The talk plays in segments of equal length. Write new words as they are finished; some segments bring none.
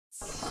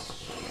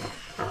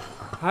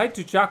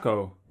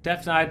Hi2Chaco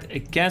Death Knight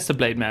against the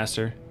Blade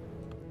Master.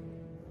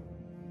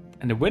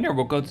 And the winner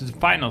will go to the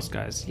finals,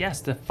 guys.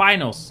 Yes, the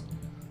finals.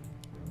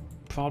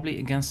 Probably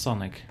against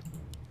Sonic.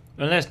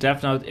 Unless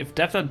Death Note, if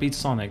Death Note beats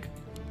Sonic,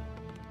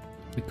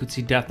 we could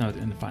see Death Note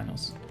in the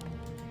finals.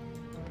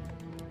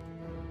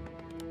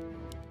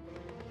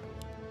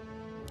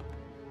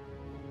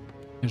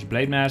 There's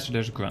Blade Master,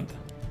 there's a Grunt.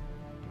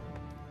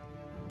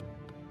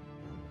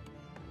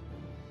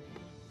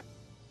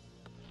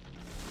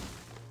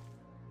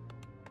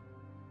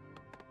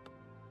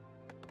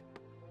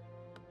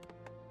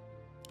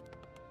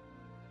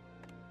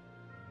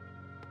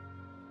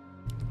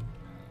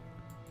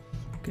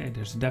 Okay,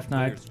 there's the Death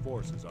Knight.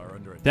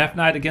 Death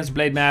Knight against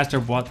Blade Master,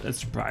 what a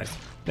surprise.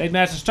 Blade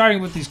Master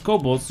starting with these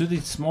kobolds. Do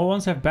these small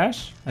ones have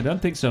bash? I don't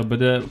think so, but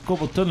the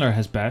kobold tunneler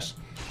has bash.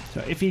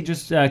 So if he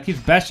just keeps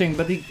bashing,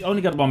 but he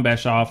only got one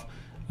bash off.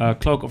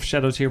 Cloak of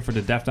Shadows here for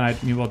the Death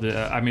Knight. Meanwhile,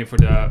 for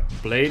the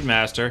Blade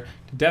Master.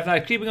 The Death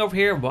Knight creeping over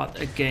here. What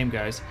a game,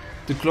 guys.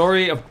 The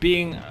glory of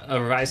being a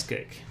rice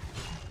cake.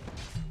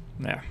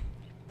 There.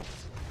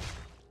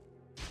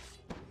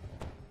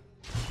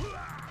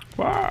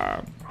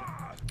 Wow.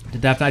 The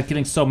Death Knight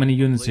killing so many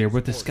units here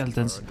with the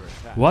skeletons.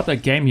 What a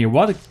game here.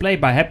 What a play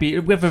by Happy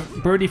with a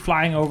birdie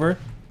flying over.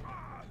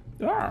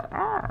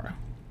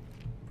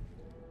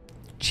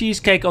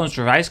 Cheesecake owns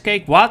the rice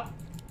cake. What?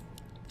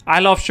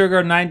 I Love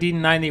Sugar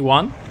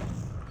 1991.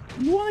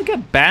 You want to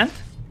get banned?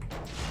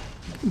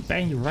 I can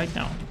ban you right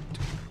now.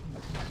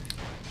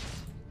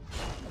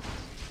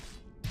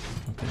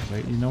 Okay,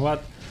 wait. You know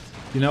what?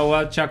 You know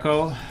what,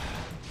 Chaco?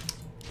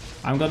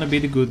 I'm gonna be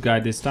the good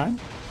guy this time.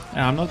 And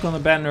I'm not gonna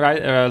ban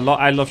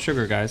I Love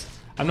Sugar, guys.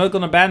 I'm not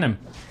gonna ban him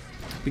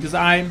because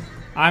I'm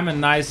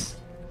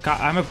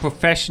a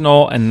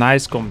professional and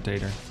nice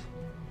commentator.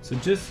 So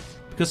just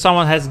because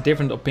someone has a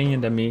different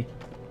opinion than me,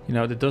 you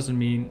know, that doesn't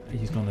mean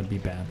he's gonna be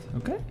banned.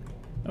 Okay,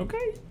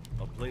 okay.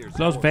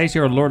 Close phase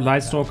here, Lord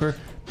Lightstalker,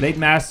 Blade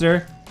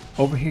Master.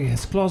 Over here, he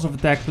has claws of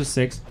attack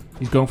 +6.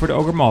 He's going for the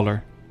Ogre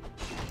Mauler.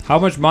 How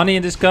much money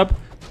in this cup?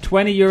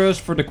 20 euros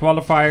for the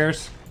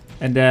qualifiers,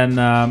 and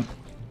then.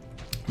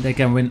 They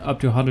can win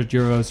up to 100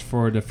 euros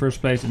for the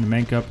first place in the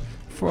main cup,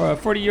 for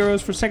 40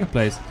 euros for second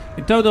place.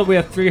 In total, we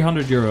have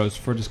 300 euros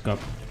for this cup.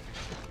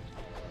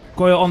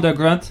 Coil on the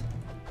Grunt.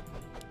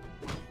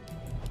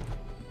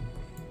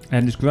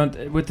 And this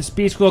Grunt with the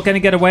Speed Scroll, can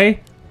he get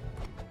away?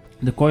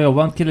 The Coil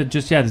won't kill it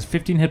just yet, it's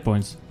 15 hit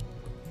points.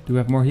 Do we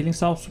have more healing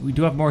salves? We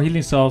do have more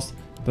healing salves,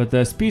 but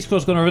the Speed Scroll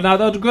is going to run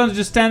out. Oh, the Grunt is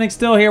just standing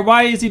still here.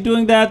 Why is he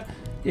doing that?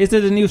 Is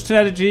it a new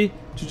strategy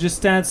to just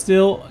stand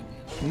still?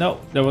 No,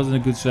 that wasn't a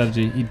good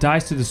strategy. He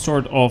dies to the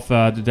sword of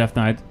the Death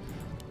Knight.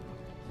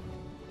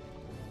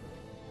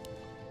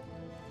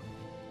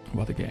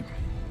 What a game.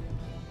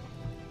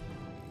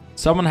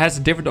 Someone has a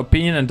different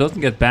opinion and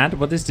doesn't get banned.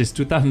 What is this,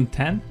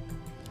 2010?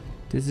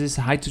 This is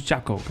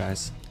Hi2Chaco,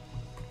 guys.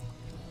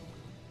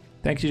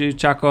 Thank you,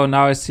 Chaco.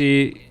 Now I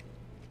see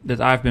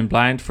that I've been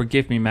blind.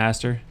 Forgive me,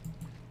 Master.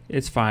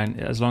 It's fine,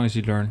 as long as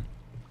you learn.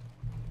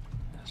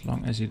 As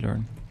long as you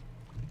learn.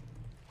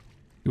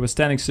 He was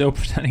standing still,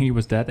 pretending he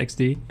was dead,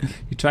 XD.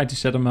 He tried to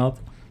shut him out.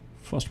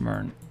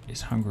 Fosmern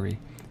is hungry.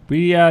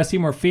 We see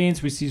more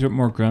Fiends, we see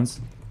more Grunts.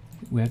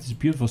 We have this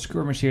beautiful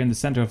skirmish here in the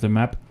center of the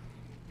map.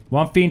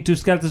 One Fiend, 2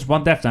 Skeletons,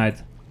 1 Death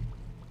Knight.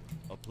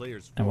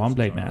 And 1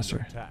 Blade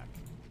Master.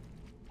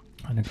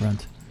 And a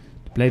Grunt.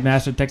 The Blade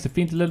Master attacks the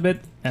Fiend a little bit.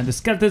 And the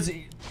Skeletons...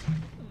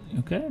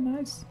 Okay,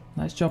 nice.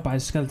 Nice job by the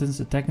Skeletons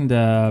attacking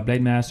the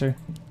Blade Master.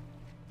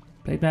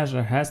 Blade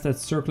Master has that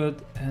circlet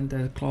and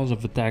the claws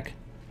of attack.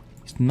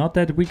 He's not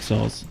that weak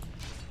sauce.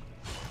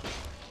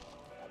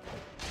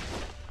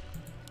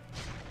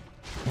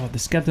 Oh, the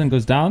skeleton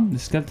goes down. The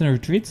skeleton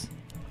retreats.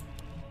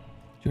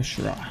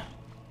 Joshua.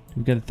 Do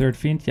we get a 3rd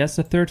Fiend? Yes,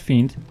 a 3rd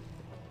Fiend.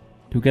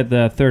 Do we get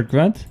the 3rd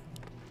Grunt?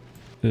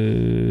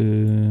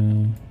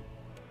 A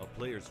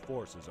player's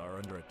forces are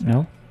under attack.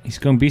 No. He's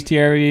going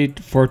Bestiary,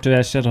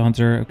 Fortress,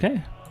 Shadowhunter.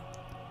 Okay.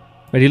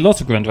 But he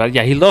lost a Grunt, right?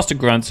 Yeah, he lost a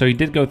Grunt, so he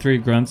did go 3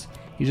 Grunts.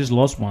 He just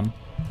lost one.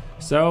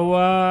 So,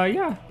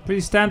 yeah,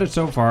 pretty standard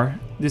so far.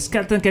 The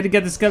skeleton, can you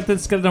get the skeleton?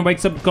 Skeleton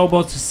wakes up the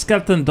kobolds. The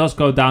skeleton does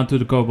go down to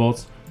the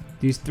kobolds.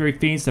 These 3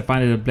 fiends, they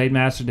find the Blade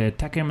Master. They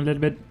attack him a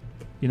little bit.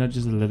 You know,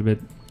 just a little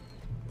bit.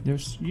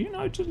 There's, you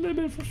know, just a little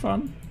bit for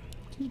fun.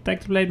 Just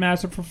attack the Blade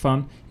Master for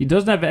fun. He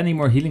doesn't have any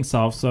more healing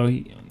salves, so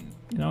he,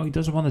 you know, he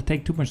doesn't want to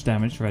take too much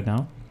damage right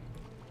now.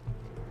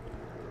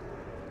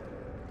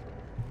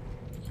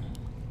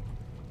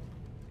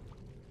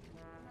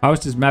 How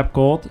is this map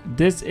called?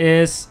 This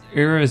is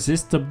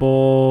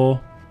Irresistible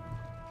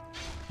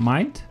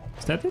Mind?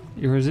 Is that it?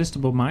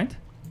 Irresistible Mind?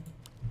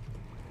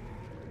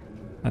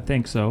 I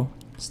think so.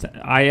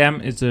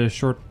 IM is a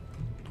short...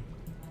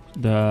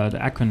 The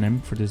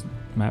acronym for this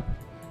map.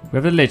 We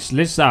have the Lich.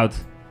 Lich is out.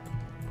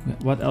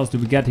 What else do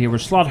we get here? Where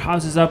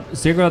Slaughterhouse is up.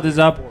 Ziggurat is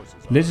up.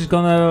 Lich is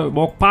gonna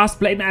walk past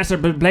Blade Master,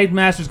 but Blade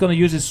Master is gonna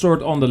use his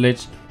sword on the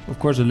Lich. Of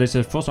course, the Lich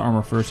has false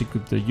armor first. He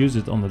could use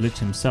it on the Lich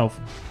himself.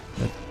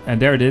 And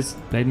there it is.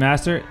 Blade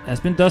Master has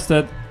been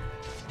dusted.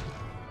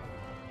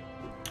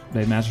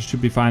 Blade Master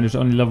should be fine. There's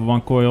only level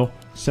 1 coil.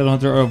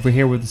 Shadowhunter over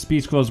here with the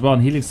speed scroll as well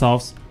and healing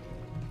salves.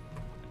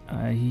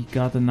 He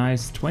got a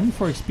nice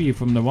 24 XP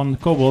from the one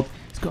kobold.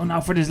 He's going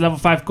now for this level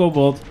 5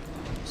 kobold.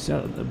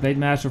 Blade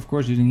Master, of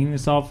course, using healing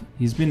salve.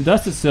 He's been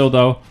dusted still,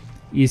 though.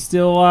 He's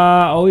still,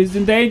 oh, he's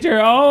in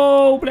danger.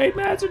 Oh, Blade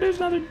Master, there's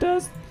another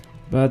dust.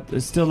 But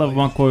it's still level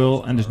 1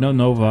 coil and there's no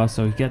Nova,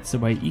 so he gets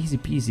away easy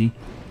peasy.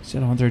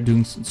 Shadowhunter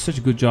doing such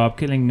a good job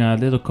killing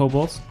little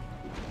kobolds.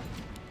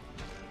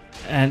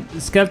 And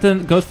the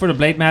skeleton goes for the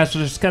Blade Master.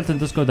 The skeleton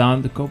does go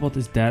down. The kobold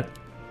is dead.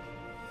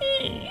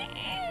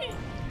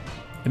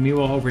 And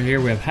meanwhile over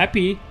here we have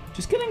Happy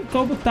just killing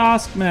Kobold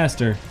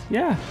Taskmaster.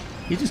 Yeah,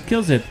 he just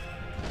kills it.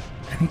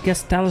 And he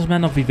gets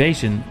Talisman of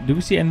Evasion. Do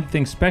we see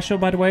anything special,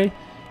 by the way?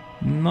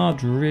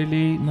 Not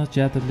really, not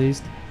yet at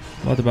least.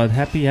 What about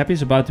Happy?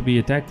 Happy's about to be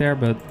attacked there,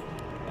 but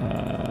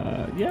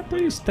yeah,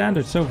 pretty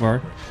standard so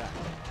far.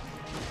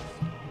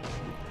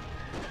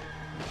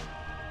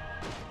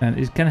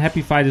 And can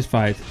Happy fight his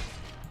fight?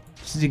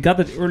 Since he got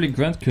that early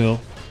grunt kill,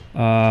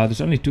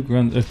 there's only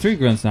 3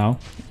 grunts now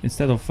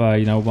instead of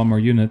you know, 1 more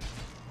unit.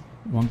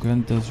 1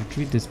 grunt does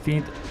retreat this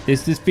fiend.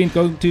 Is this fiend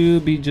going to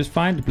be just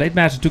fine? The Blade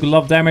Master took a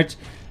lot of damage,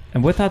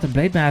 and without the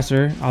Blade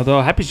Master, although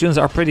Happy's units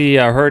are pretty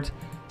hurt,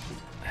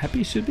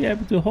 Happy should be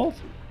able to hold.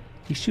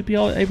 He should be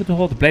able to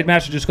hold. The Blade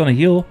Master just gonna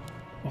heal.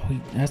 Oh, he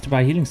has to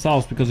buy healing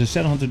salves because the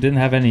Shadowhunter didn't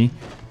have any.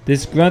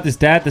 This grunt is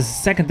dead. This is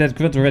the second dead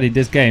grunt already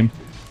this game,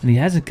 and he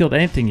hasn't killed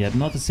anything yet.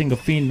 Not a single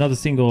fiend, not a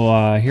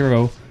single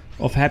hero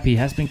of Happy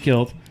has been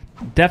killed.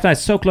 Death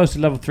Knight's so close to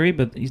level 3,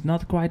 but he's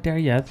not quite there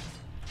yet.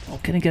 Oh,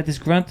 can he get this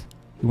grunt?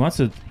 He wants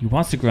it. He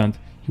wants the grunt.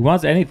 He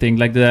wants anything.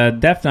 Like the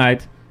Death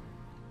Knight.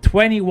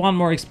 21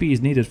 more XP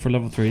is needed for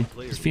level 3.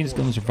 This fiend is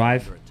gonna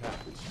survive.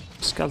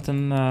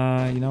 Skeleton,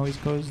 you know, he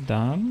goes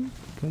down.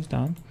 Goes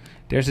down.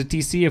 There's a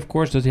TC, of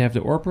course. Does he have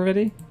the orb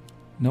already?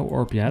 No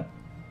orb yet.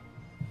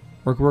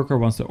 OrcWorker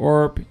wants the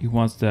orb. He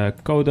wants the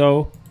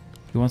Kodo.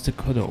 He wants the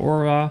Kodo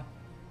Aura.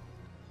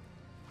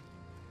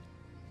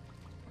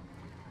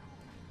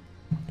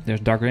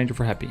 There's Dark Ranger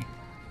for Happy.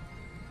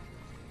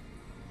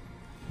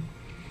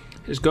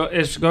 Is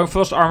going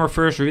first armor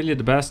first really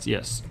the best?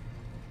 Yes.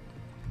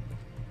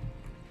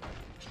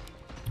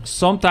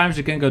 Sometimes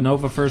you can go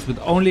Nova first, but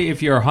only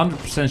if you're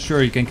 100%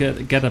 sure you can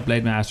get a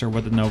Blade Master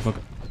with the Nova.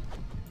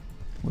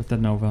 With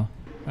that Nova.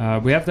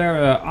 We have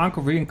there Ankh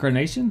of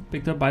Reincarnation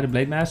picked up by the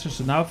Blade Master.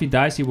 So now if he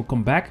dies, he will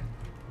come back.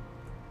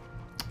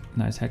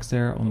 Nice hex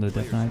there on the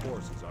Death Knight.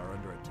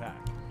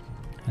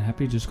 And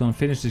Happy just gonna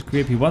finish this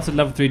creep. He wants a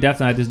level 3 Death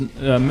Knight. This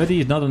Muddy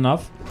is not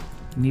enough.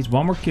 He needs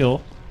 1 more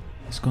kill.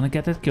 He's gonna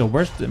get that kill.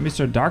 Where's the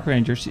Mr. Dark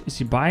Ranger? Is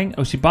he buying?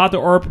 Oh, she bought the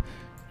orb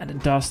and the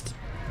dust.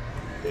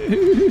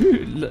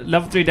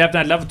 Level 3 Death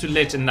Knight, level 2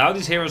 Lich. And now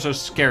these heroes are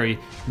scary.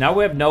 Now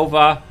we have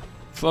Nova,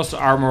 Frost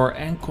Armor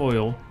and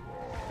Coil.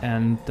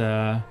 And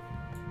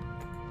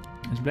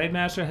his Blade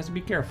Master has to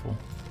be careful.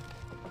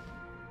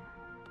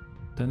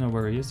 Don't know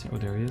where he is. Oh,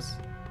 there he is.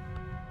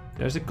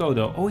 There's a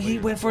Kodo. Oh, he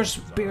went for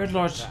Spirit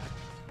Lords.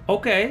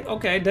 Okay,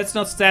 okay. That's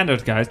not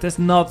standard, guys. That's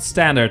not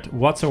standard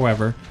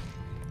whatsoever.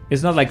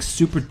 It's not like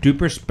super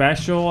duper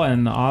special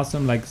and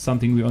awesome, like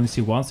something we only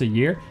see once a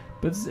year.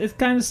 But it's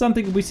kind of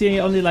something we see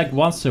only like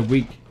once a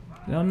week.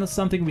 You know, not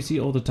something we see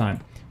all the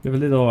time. We have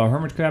a little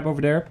Hermit Crab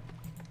over there.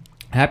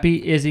 Happy,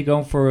 is he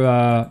going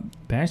for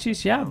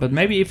Banshees? Yeah, but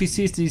maybe if he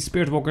sees these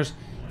Spirit Walkers,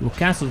 he will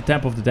cancel the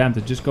Temple of the Damned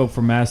and just go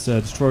for Mass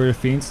Destroyer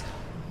Fiends.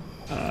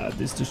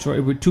 This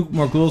Destroyer with 2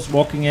 more ghouls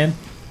walking in.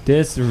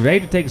 This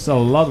Raider takes a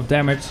lot of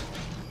damage.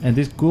 And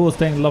this ghoul is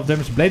taking a lot of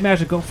damage. Blade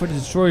Master go for the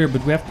Destroyer,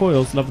 but we have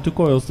coils, level 2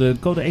 coils. The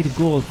Code 8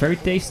 ghoul is very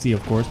tasty,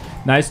 of course.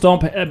 Nice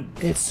Stomp,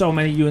 hits so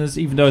many units,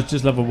 even though it's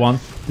just level 1.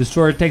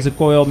 Destroyer takes a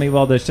coil,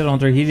 meanwhile the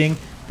Shadowhunter healing.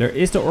 There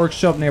is the Orc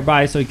shop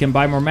nearby, so he can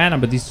buy more mana,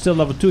 but he's still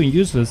level 2 and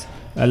useless.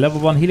 Level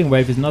 1 healing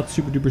wave is not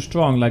super duper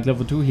strong like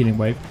level 2 healing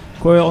wave.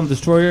 Coil on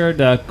Destroyer,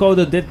 the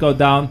Kodo did go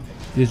down.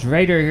 This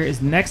Raider here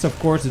is next, of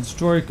course. The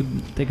Destroyer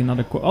could take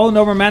another coil. Oh,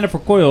 no more mana for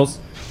coils.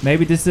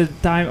 Maybe this is the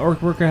time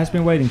OrcWorker has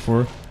been waiting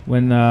for.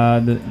 When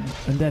the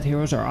Undead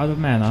heroes are out of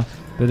mana.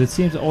 But it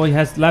seems all he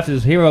has left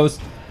is heroes.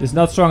 Is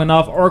not strong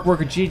enough.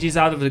 OrcWorker GG's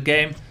out of the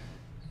game.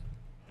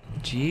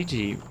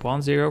 GG.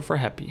 1-0 for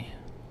Happy.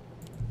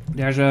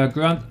 There's a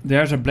Grunt.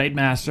 There's a Blade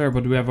Master.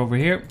 What do we have over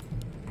here?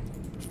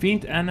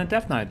 Fiend and a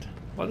Death Knight.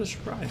 What a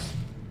surprise.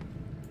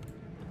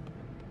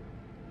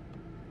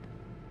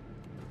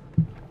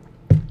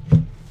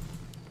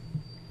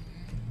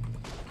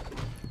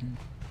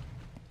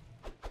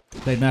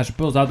 Blade Master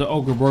pulls out the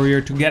Ogre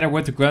Warrior together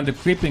with the Grunt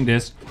creeping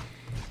this.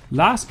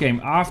 Last game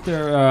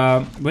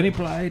after when he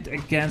played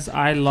against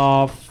I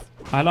Love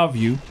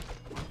You,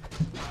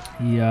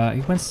 he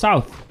went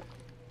south.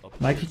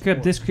 Like he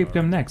crept this creep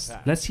come next.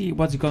 Let's see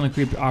what's he gonna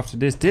creep after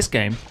this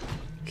game.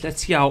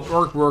 Let's see how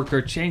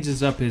OrcWorker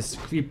changes up his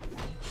creep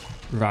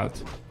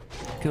route.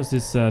 Kills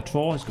this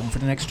troll. He's going for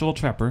the next troll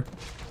trapper,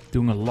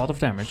 doing a lot of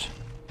damage.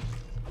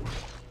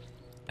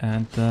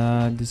 And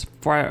this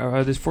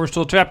forest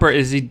troll trapper,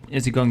 is he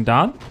going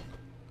down?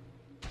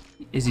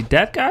 Is he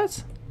dead,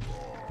 guys?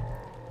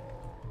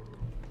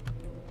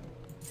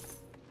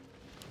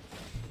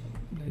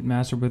 Blade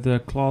Master with the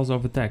claws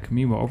of attack.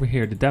 Meanwhile, over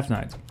here, the Death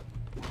Knight.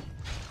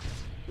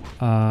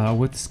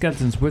 With the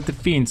skeletons, with the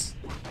fiends.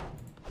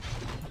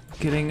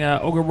 Killing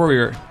Ogre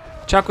Warrior.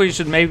 Chaco, you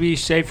should maybe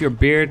shave your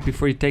beard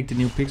before you take the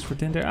new picks for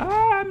Tinder.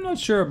 I'm not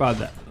sure about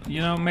that. You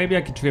know, maybe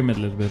I could trim it a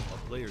little bit.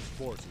 A player's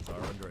forces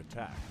are under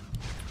attack.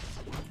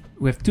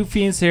 We have 2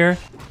 fiends here.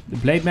 The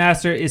Blade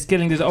Master is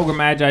killing this Ogre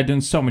Magi,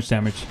 doing so much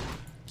damage.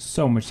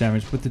 So much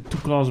damage. With the 2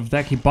 claws of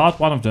attack, he bought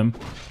one of them.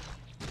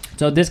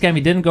 So this game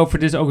he didn't go for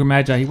this Ogre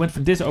Magi, he went for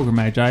this Ogre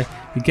Magi.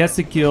 He gets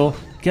the kill,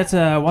 gets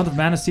a Wand of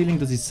Mana Stealing.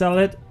 Does he sell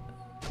it?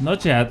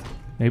 Not yet,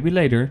 maybe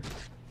later.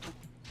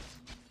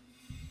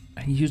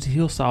 And he used the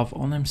heal salve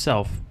on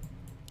himself.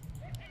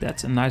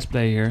 That's a nice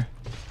play here.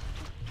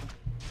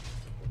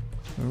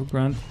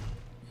 Grunt.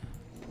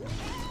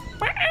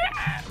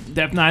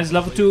 Death Knight is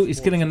level 2,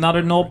 he's killing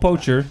another Null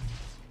Poacher.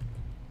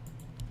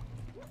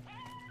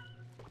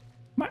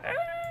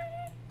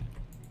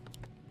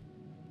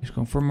 He's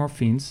going for more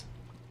fiends.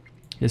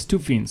 He has 2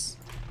 fiends.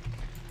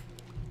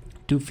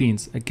 2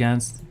 fiends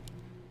against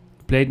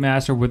Blade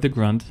Master with the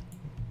grunt.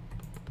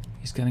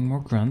 He's getting more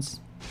grunts.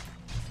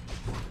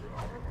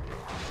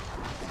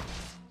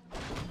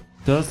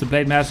 Does the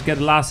Blade Master get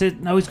the last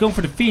hit? No, he's going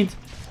for the fiend.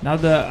 Now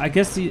I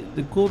guess the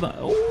cooldown.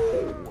 Oh,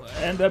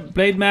 and the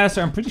Blade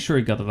Master, I'm pretty sure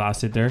he got the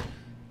last hit there.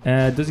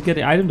 Does he get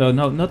the item though?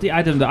 No, not the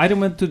item. The item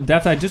went to the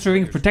Death Knight, just a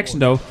ring of protection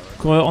though.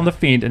 Coil on the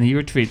fiend, and he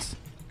retreats.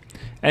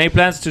 And he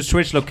plans to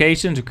switch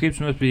locations. The creeps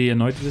must be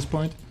annoyed at this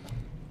point.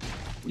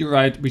 You're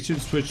right, we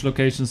should switch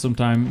locations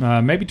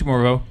sometime. Maybe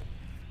tomorrow.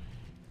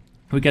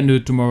 We can do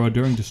it tomorrow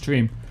during the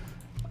stream.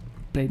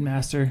 Blade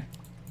Master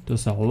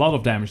does a lot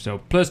of damage though.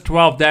 Plus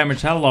 12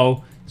 damage,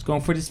 hello. He's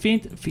going for this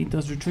fiend. Fiend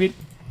does retreat.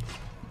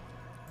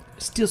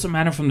 Steal some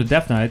mana from the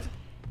Death Knight.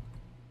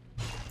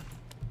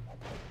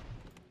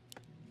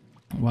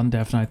 1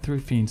 Death Knight, 3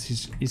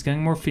 fiends. He's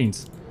getting more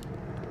fiends.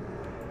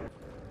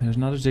 There's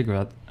another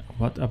Ziggurat.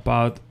 What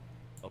about...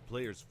 A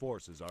player's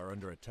forces are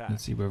under attack.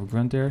 Let's see, we have a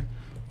grunt there.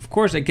 Of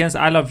course, against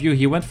I Love You,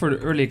 he went for the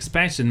early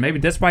expansion. Maybe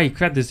that's why he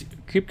grabbed this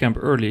creep camp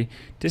early.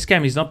 This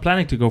game, he's not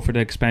planning to go for the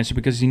expansion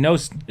because he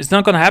knows it's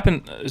not gonna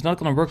happen. It's not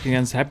gonna work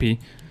against Happy.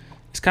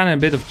 It's kind of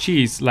a bit of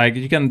cheese. Like,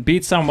 you can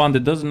beat someone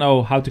that doesn't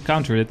know how to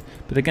counter it,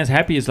 but against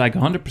Happy, it's like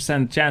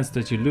 100% chance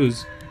that you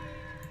lose.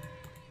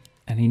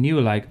 And he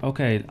knew, like,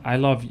 okay, I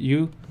Love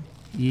You.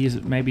 He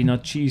is maybe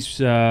not cheese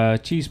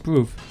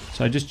proof,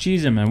 so I just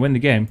cheese him and win the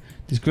game.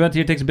 This grunt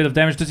here takes a bit of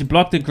damage. Does he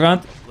block the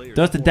grunt?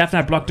 Does the Death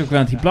Knight block the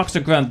grunt? He blocks the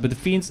grunt, but the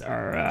fiends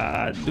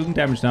are doing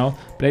damage now.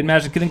 Blade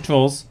Master killing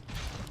trolls.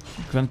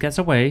 The grunt gets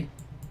away.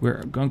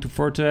 We're going to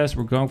Fortress.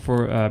 We're going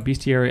for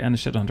Bestiary and the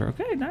Shadowhunter.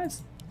 Okay,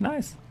 nice,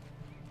 nice.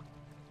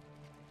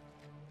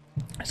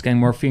 He's getting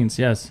more fiends,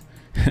 yes.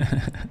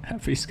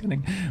 He's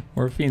getting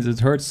more fiends. It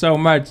hurts so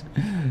much.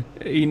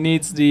 He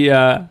needs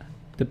the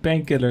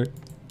painkiller.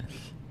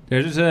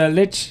 There's a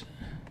Lich.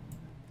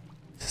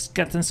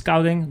 Skeleton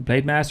Scouting.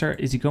 Blade Master.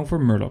 Is he going for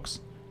Murlocs?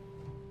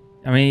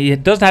 I mean, he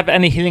doesn't have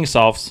any healing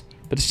salves.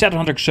 But the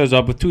Shadowhunter shows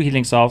up with 2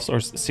 healing salves. Or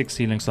 6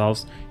 healing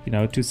salves. You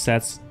know, 2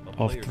 sets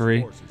of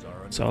 3.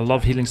 So I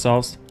love healing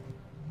salves.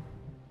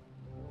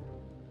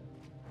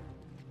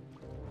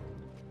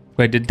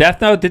 Wait, did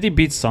Death Note, did he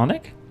beat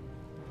Sonic?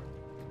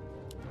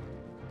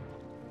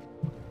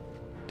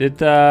 Did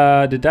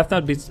Death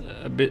Note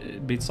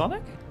beat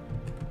Sonic?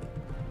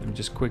 Let me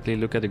just quickly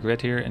look at the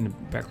grid here in the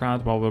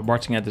background while we're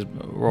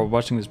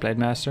watching this Blade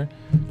Master.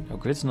 No,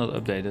 grid's not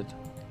updated.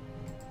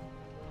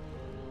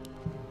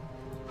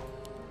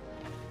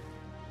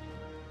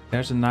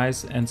 There's a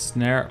nice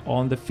ensnare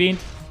on the fiend.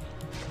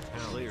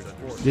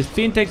 This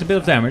fiend takes a bit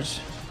of damage.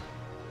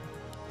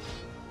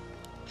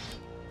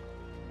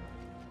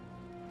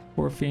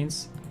 4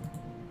 fiends.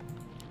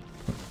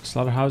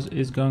 Slaughterhouse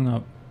is going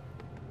up.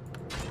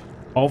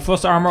 Oh,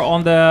 frost armor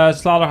on the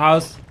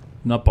Slaughterhouse.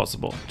 Not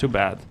possible. Too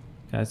bad.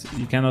 Guys,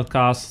 you cannot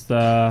cast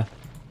frost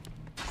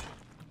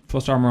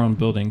armor on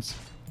buildings.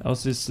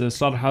 Else this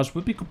Slaughterhouse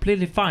would be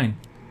completely fine.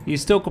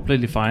 He's still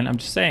completely fine, I'm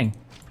just saying.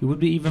 He would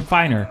be even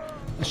finer.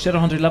 A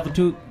Shadowhunter level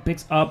 2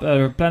 picks up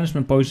a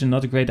replenishment potion.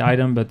 Not a great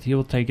item, but he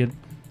will take it.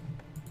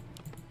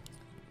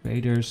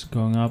 Raiders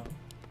going up.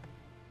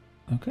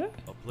 Okay.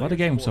 What a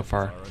game so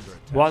far.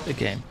 What a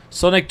game.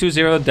 Sonic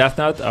 2-0 Death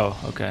Note. Oh,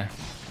 okay.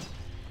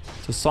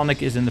 So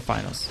Sonic is in the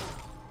finals.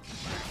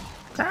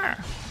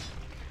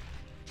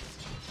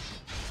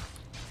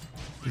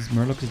 This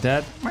Murloc is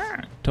dead.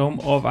 Tome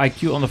of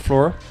IQ on the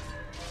floor.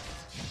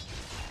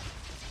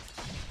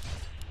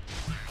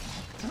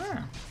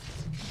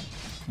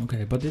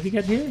 Okay, but did he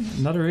get here?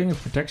 Another ring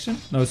of protection?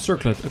 No, it's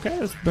circlet. Okay,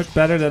 that's much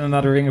better than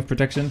another ring of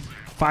protection.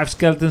 5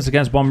 skeletons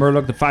against 1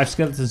 Murloc. The 5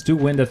 skeletons do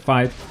win that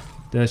fight.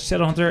 The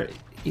Shadowhunter,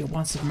 he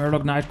wants a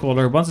Murloc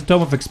Nightcrawler. Wants a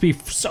Tome of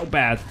XP so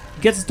bad.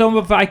 He gets a Tome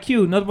of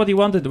IQ, not what he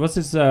wanted. What's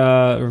this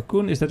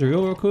raccoon? Is that a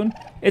real raccoon?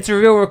 It's a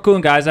real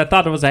raccoon, guys. I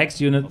thought it was a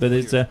hex unit, but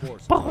it's a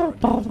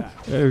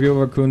real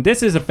raccoon.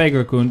 This is a fake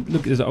raccoon.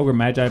 Look, it's an Ogre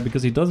Magi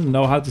because he doesn't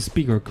know how to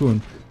speak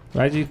raccoon.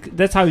 Right?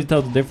 That's how you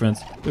tell the difference.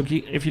 Look,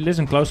 if you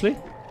listen closely.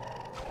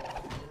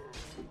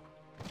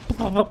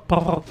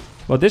 Well,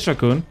 this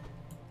raccoon,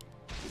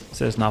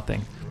 says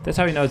nothing. That's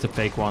how you know it's a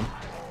fake one.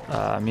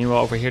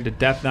 Meanwhile, over here, the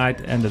Death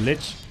Knight and the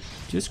Lich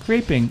just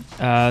creeping.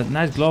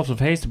 Nice gloves of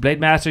haste. The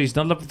Blade Master, he's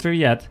not level 3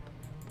 yet.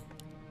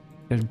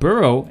 There's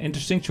Burrow.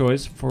 Interesting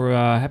choice for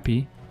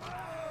Happy.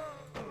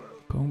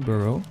 Going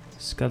Burrow.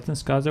 Skeleton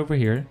Scouts over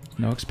here.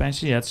 No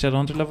expansion yet.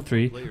 Shadowhunter level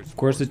 3. Of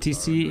course, the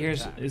TC here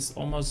is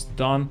almost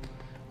done.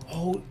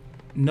 Oh,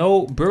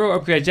 no Burrow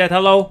upgrade yet.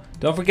 Hello.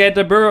 Don't forget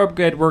the Burrow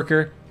upgrade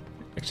worker.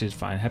 Actually, it's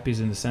fine. Happy's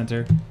in the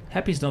center.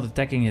 Happy's not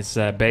attacking his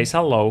base.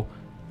 Hello.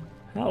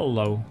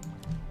 Hello.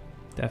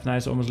 Death Knight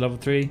is almost level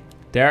 3.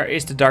 There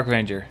is the Dark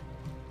Ranger.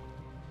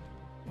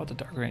 What a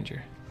Dark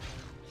Ranger.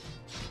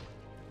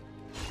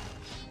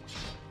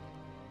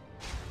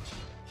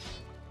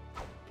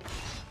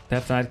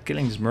 Death Knight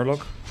killing this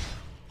Murloc.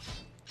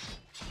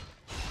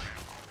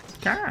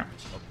 A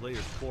player's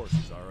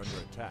forces are under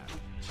attack.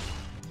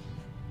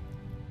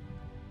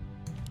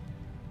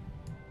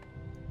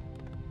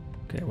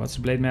 Okay, what's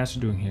the Blade Master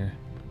doing here?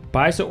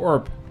 Buys the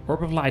orb.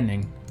 Orb of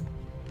lightning.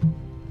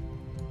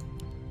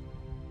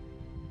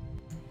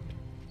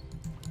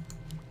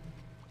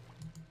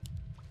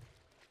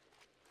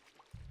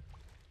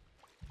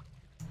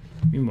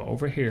 Meanwhile,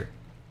 over here,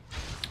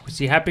 we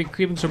see Happy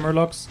creeping some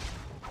Murlocs.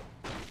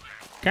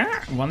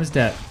 One is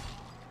dead.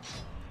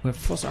 We have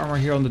Frost Armor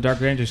here on the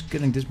Dark Rangers,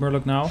 killing this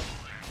Murloc now.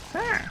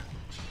 He's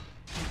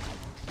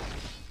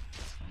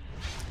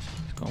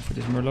going for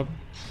this Murloc.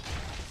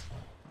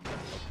 A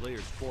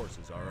player's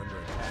forces are under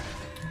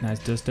attack. Nice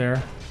dust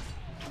there.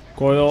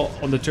 Coil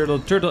on the turtle.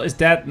 Turtle is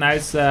dead.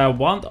 Nice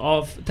wand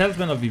of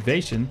Talisman of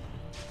Evasion.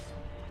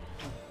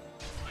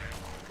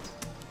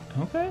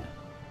 Okay.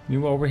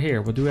 Meanwhile, over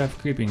here, what do we have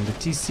creeping? The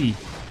TC.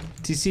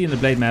 TC and the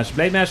Blade Master.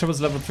 Blade Master was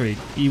level 3.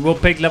 He will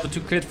pick level 2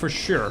 crit for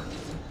sure.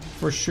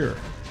 For sure.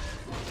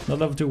 Not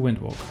level 2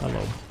 Windwalk.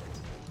 Hello.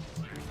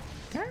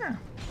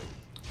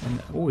 And,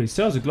 oh, he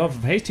still has a Glove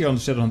of Haste here on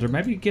the Shadowhunter.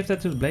 Maybe give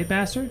that to the Blade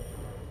Master?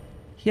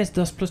 He has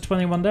dust plus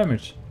 21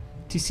 damage.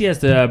 TC has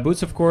the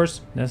boots, of course.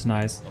 That's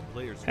nice.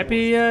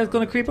 Happy is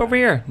gonna creep over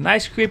here.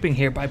 Nice creeping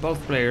here by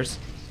both players.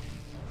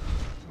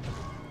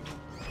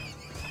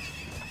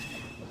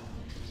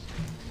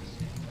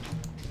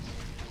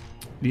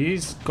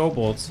 These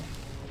kobolds,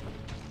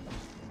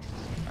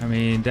 I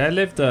mean, they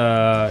lived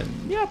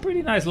yeah,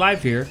 pretty nice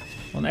life here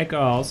on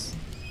Ekkaals.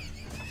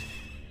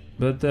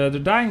 But they're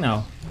dying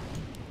now.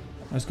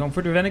 Let's go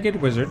for the Renegade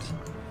Wizard.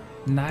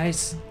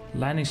 Nice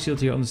lightning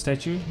shield here on the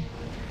statue.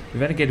 The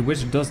Renegade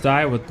Wizard does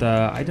die. What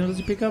item does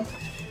he pick up?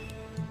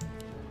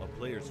 A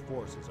player's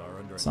forces are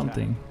under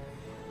something.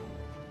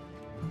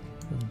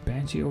 We have a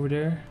Banshee over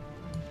there.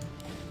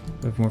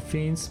 We have more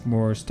Fiends,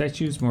 more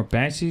statues, more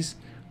Banshees.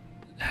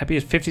 Happy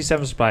is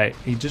 57 supply.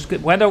 He just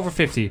went over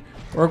 50.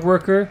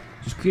 OrcWorker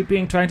just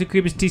creeping, trying to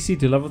creep his TC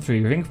to level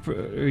 3. Ring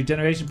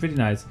regeneration, pretty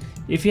nice.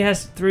 If he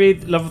has 3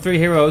 level 3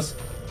 heroes,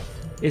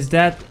 is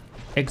that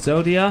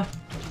Exodia?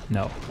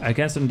 No.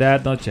 Against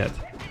Undead, not yet.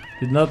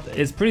 It's not.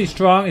 It's pretty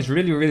strong. It's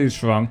really, really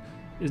strong.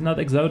 It's not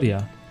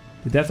Exodia.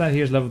 The Death Knight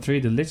here is level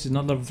 3. The Lich is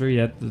not level 3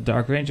 yet. The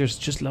Dark Ranger is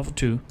just level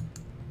 2.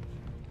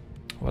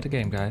 What a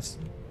game, guys.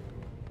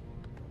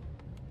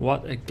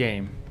 What a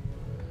game.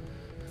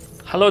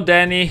 Hello,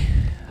 Danny.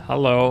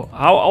 Hello.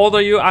 How old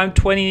are you? I'm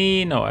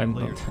 20. No, I'm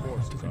not.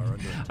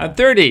 I'm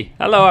 30.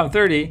 Hello, I'm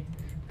 30.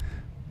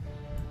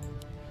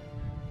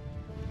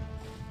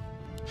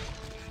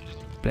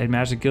 Blade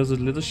Master kills the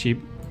little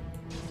sheep.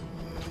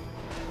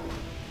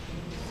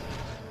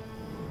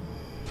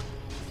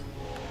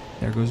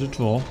 There goes the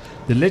troll.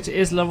 The Lich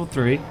is level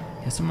 3. He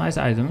has some nice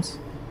items.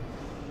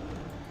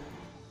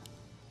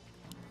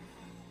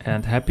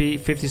 And Happy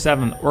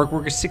 57.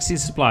 OrcWorker 60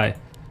 supply.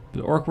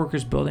 But OrcWorker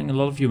is building a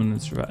lot of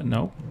units.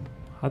 No.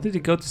 How did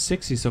he go to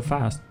 60 so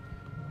fast?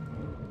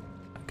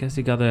 I guess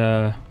he got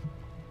a...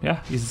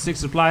 Yeah, he's a 6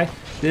 supply.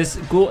 This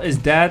ghoul is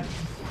dead.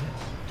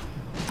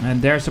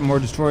 And there are some more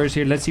destroyers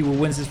here. Let's see who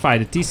wins this fight.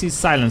 The TC is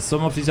silenced.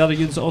 Some of these other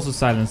units are also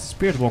silenced.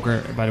 Spirit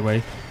Walker, by the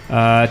way.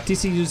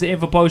 TC used the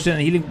Info Potion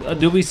and healing.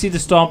 Do we see the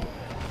stomp?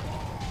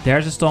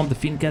 There's a stomp. The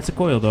Fiend gets a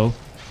coil though.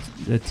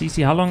 The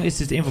TC, how long is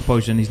this Info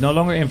Potion? He's no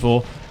longer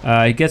Info.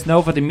 He gets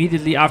Nova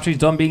immediately after he's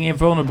done being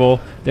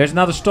invulnerable. There's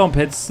another stomp.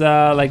 Hits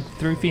like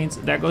 3 Fiends.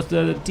 There goes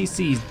the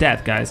TC. He's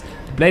dead, guys.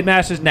 Blade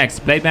Master's next.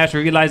 Blade Master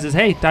realizes,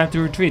 hey, time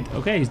to retreat.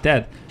 Okay, he's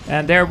dead.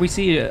 And there we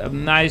see a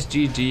nice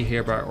GG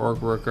here by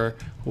OrcWorker.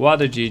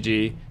 What a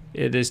GG.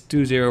 It is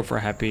 2-0 for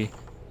Happy.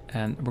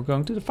 And we're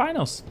going to the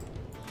finals.